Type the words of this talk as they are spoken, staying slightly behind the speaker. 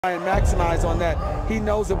and maximize on that. He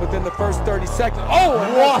knows it within the first 30 seconds. Oh,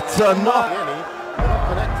 what a knock!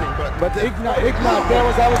 But Ignat, there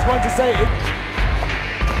was, I was going to say.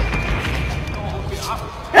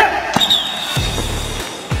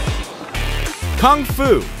 Kung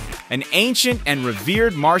Fu, an ancient and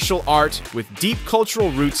revered martial art with deep cultural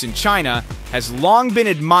roots in China, has long been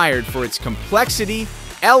admired for its complexity,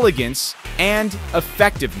 elegance, and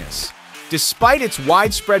effectiveness. Despite its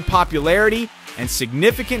widespread popularity and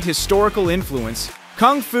significant historical influence,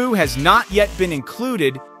 Kung Fu has not yet been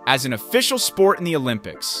included as an official sport in the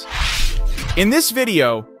Olympics. In this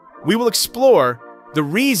video, we will explore the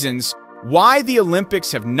reasons why the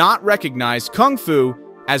Olympics have not recognized Kung Fu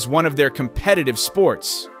as one of their competitive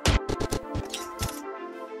sports.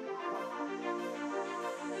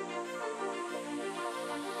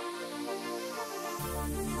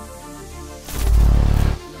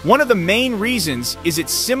 One of the main reasons is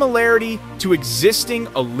its similarity to existing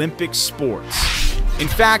Olympic sports. In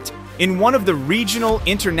fact, in one of the regional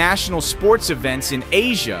international sports events in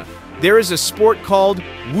Asia, there is a sport called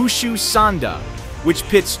Wushu Sanda, which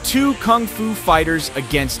pits two Kung Fu fighters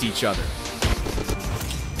against each other.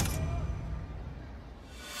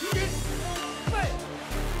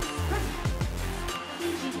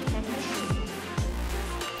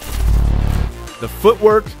 The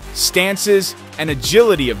footwork, stances, and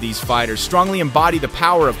agility of these fighters strongly embody the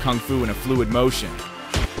power of Kung Fu in a fluid motion.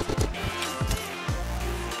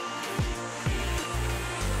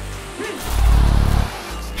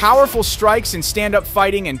 Powerful strikes in stand-up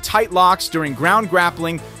fighting and tight locks during ground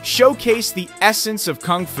grappling showcase the essence of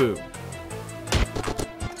Kung Fu.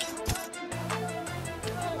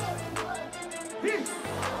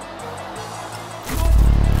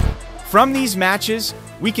 From these matches,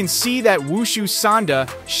 we can see that Wushu Sanda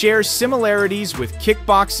shares similarities with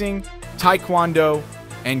kickboxing, taekwondo,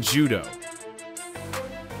 and judo.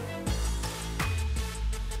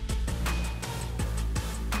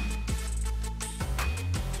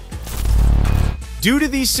 Due to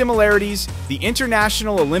these similarities, the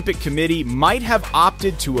International Olympic Committee might have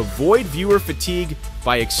opted to avoid viewer fatigue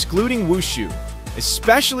by excluding Wushu,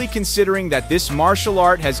 especially considering that this martial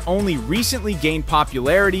art has only recently gained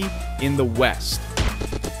popularity in the West.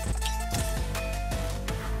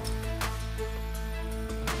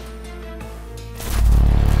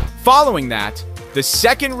 Following that, the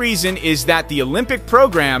second reason is that the Olympic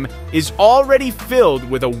program is already filled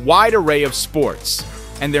with a wide array of sports,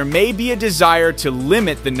 and there may be a desire to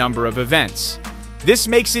limit the number of events. This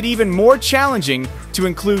makes it even more challenging to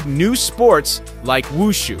include new sports like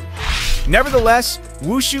Wushu. Nevertheless,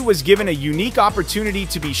 Wushu was given a unique opportunity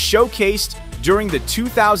to be showcased during the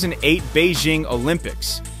 2008 Beijing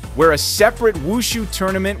Olympics, where a separate Wushu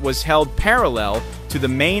tournament was held parallel to the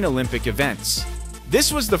main Olympic events.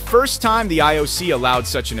 This was the first time the IOC allowed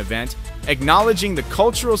such an event, acknowledging the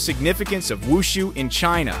cultural significance of Wushu in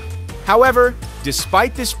China. However,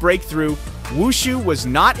 despite this breakthrough, Wushu was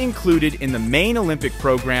not included in the main Olympic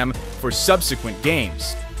program for subsequent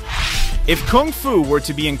games. If Kung Fu were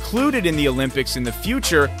to be included in the Olympics in the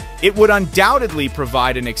future, it would undoubtedly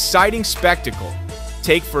provide an exciting spectacle.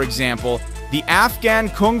 Take, for example, the Afghan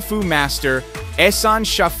Kung Fu master Ehsan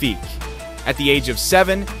Shafiq. At the age of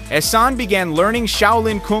 7, Ehsan began learning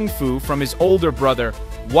Shaolin Kung Fu from his older brother,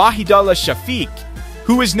 Wahidullah Shafiq,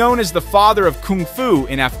 who is known as the father of Kung Fu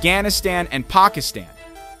in Afghanistan and Pakistan.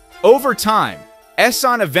 Over time,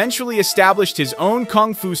 Ehsan eventually established his own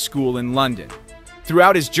Kung Fu school in London.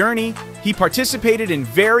 Throughout his journey, he participated in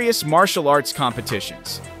various martial arts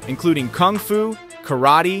competitions, including Kung Fu,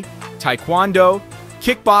 karate, taekwondo,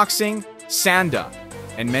 kickboxing, sanda,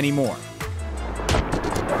 and many more.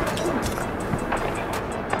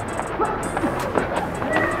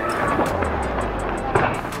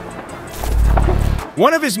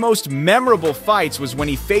 One of his most memorable fights was when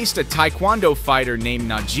he faced a taekwondo fighter named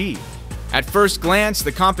Najib. At first glance,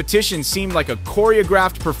 the competition seemed like a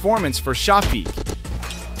choreographed performance for Shafiq.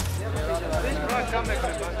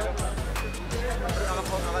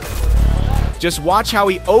 Just watch how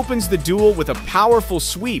he opens the duel with a powerful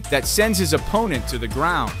sweep that sends his opponent to the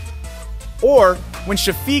ground. Or when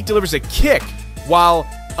Shafiq delivers a kick while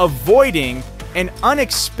avoiding an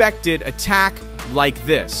unexpected attack like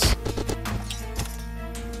this.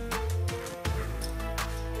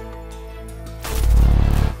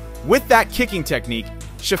 With that kicking technique,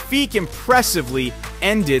 Shafiq impressively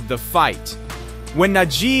ended the fight. When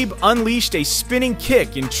Najib unleashed a spinning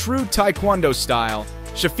kick in true taekwondo style,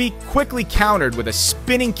 Shafiq quickly countered with a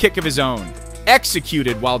spinning kick of his own,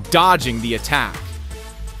 executed while dodging the attack.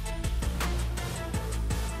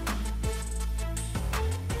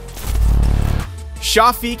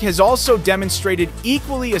 Shafiq has also demonstrated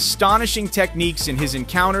equally astonishing techniques in his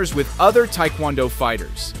encounters with other Taekwondo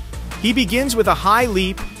fighters. He begins with a high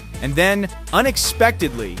leap, and then,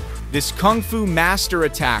 unexpectedly, this Kung Fu master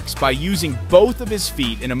attacks by using both of his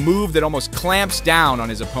feet in a move that almost clamps down on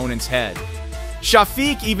his opponent's head.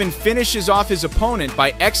 Shafiq even finishes off his opponent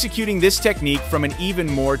by executing this technique from an even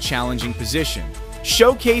more challenging position,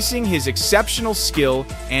 showcasing his exceptional skill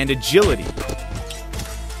and agility.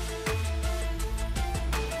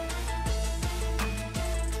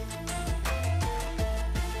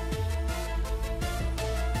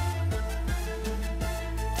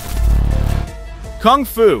 Kung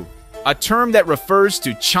Fu, a term that refers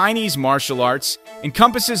to Chinese martial arts,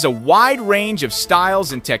 encompasses a wide range of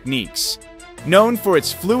styles and techniques. Known for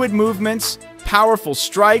its fluid movements, powerful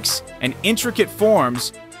strikes, and intricate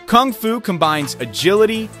forms, Kung Fu combines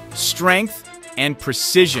agility, strength, and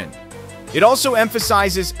precision. It also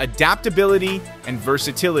emphasizes adaptability and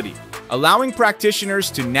versatility, allowing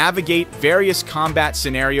practitioners to navigate various combat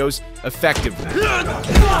scenarios effectively.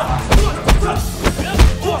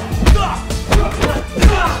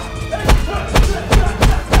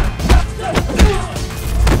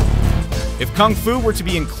 If Kung Fu were to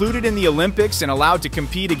be included in the Olympics and allowed to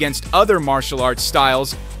compete against other martial arts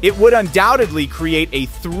styles, it would undoubtedly create a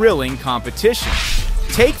thrilling competition.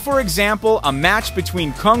 Take, for example, a match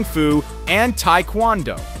between Kung Fu and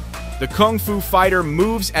Taekwondo. The Kung Fu fighter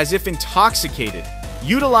moves as if intoxicated,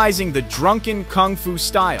 utilizing the drunken Kung Fu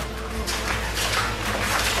style.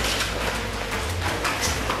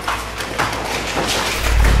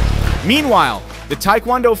 Meanwhile, the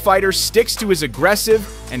Taekwondo fighter sticks to his aggressive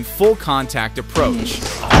and full contact approach.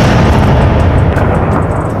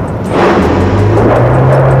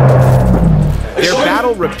 Their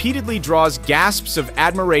battle repeatedly draws gasps of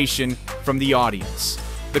admiration from the audience.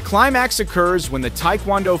 The climax occurs when the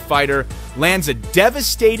Taekwondo fighter lands a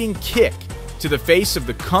devastating kick to the face of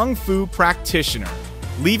the Kung Fu practitioner,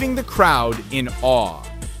 leaving the crowd in awe.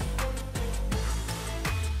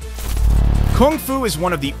 Kung Fu is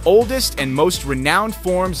one of the oldest and most renowned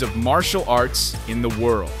forms of martial arts in the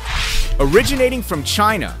world. Originating from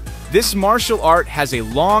China, this martial art has a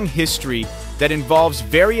long history that involves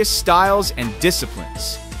various styles and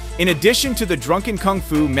disciplines. In addition to the drunken Kung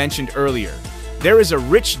Fu mentioned earlier, there is a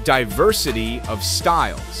rich diversity of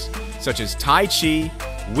styles, such as Tai Chi,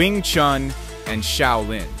 Wing Chun, and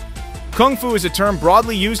Shaolin. Kung Fu is a term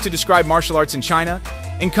broadly used to describe martial arts in China,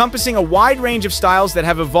 encompassing a wide range of styles that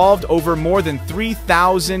have evolved over more than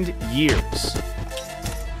 3,000 years.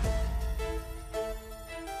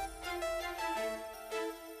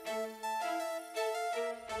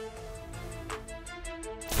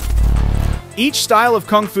 Each style of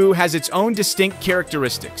Kung Fu has its own distinct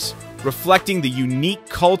characteristics, reflecting the unique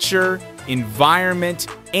culture, environment,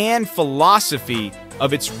 and philosophy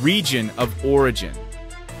of its region of origin.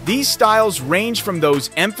 These styles range from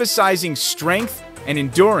those emphasizing strength and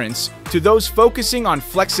endurance to those focusing on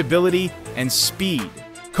flexibility and speed.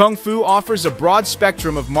 Kung Fu offers a broad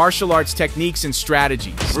spectrum of martial arts techniques and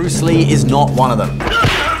strategies. Bruce Lee is not one of them.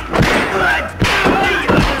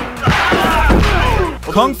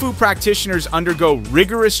 Kung Fu practitioners undergo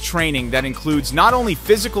rigorous training that includes not only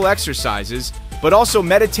physical exercises, but also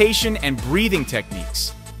meditation and breathing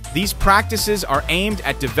techniques. These practices are aimed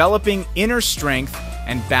at developing inner strength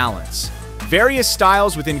and balance. Various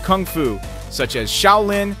styles within Kung Fu, such as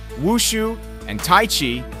Shaolin, Wushu, and Tai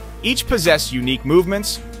Chi, each possess unique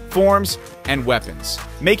movements, forms, and weapons,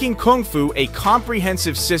 making Kung Fu a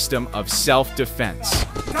comprehensive system of self-defense.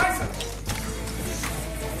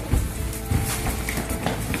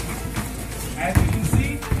 As you can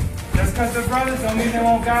see, just because they're brothers don't mean they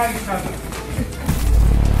won't guide each other.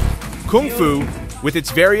 Kung Fu, with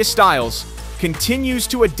its various styles, continues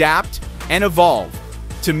to adapt and evolve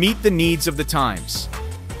to meet the needs of the times.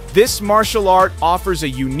 This martial art offers a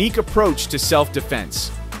unique approach to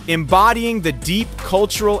self-defense, embodying the deep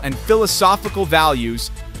cultural and philosophical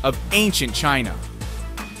values of ancient China.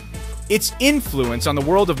 Its influence on the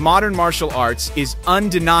world of modern martial arts is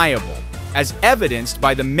undeniable, as evidenced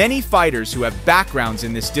by the many fighters who have backgrounds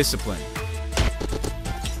in this discipline.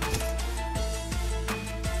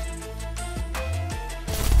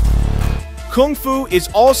 Kung Fu is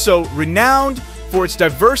also renowned for its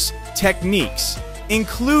diverse techniques,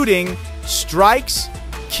 including strikes,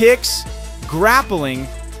 kicks, grappling,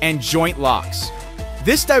 and joint locks.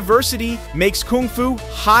 This diversity makes Kung Fu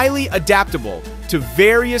highly adaptable to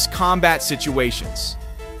various combat situations.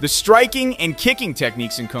 The striking and kicking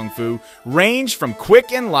techniques in Kung Fu range from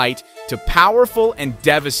quick and light to powerful and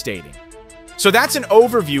devastating. So that's an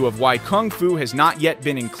overview of why Kung Fu has not yet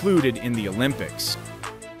been included in the Olympics.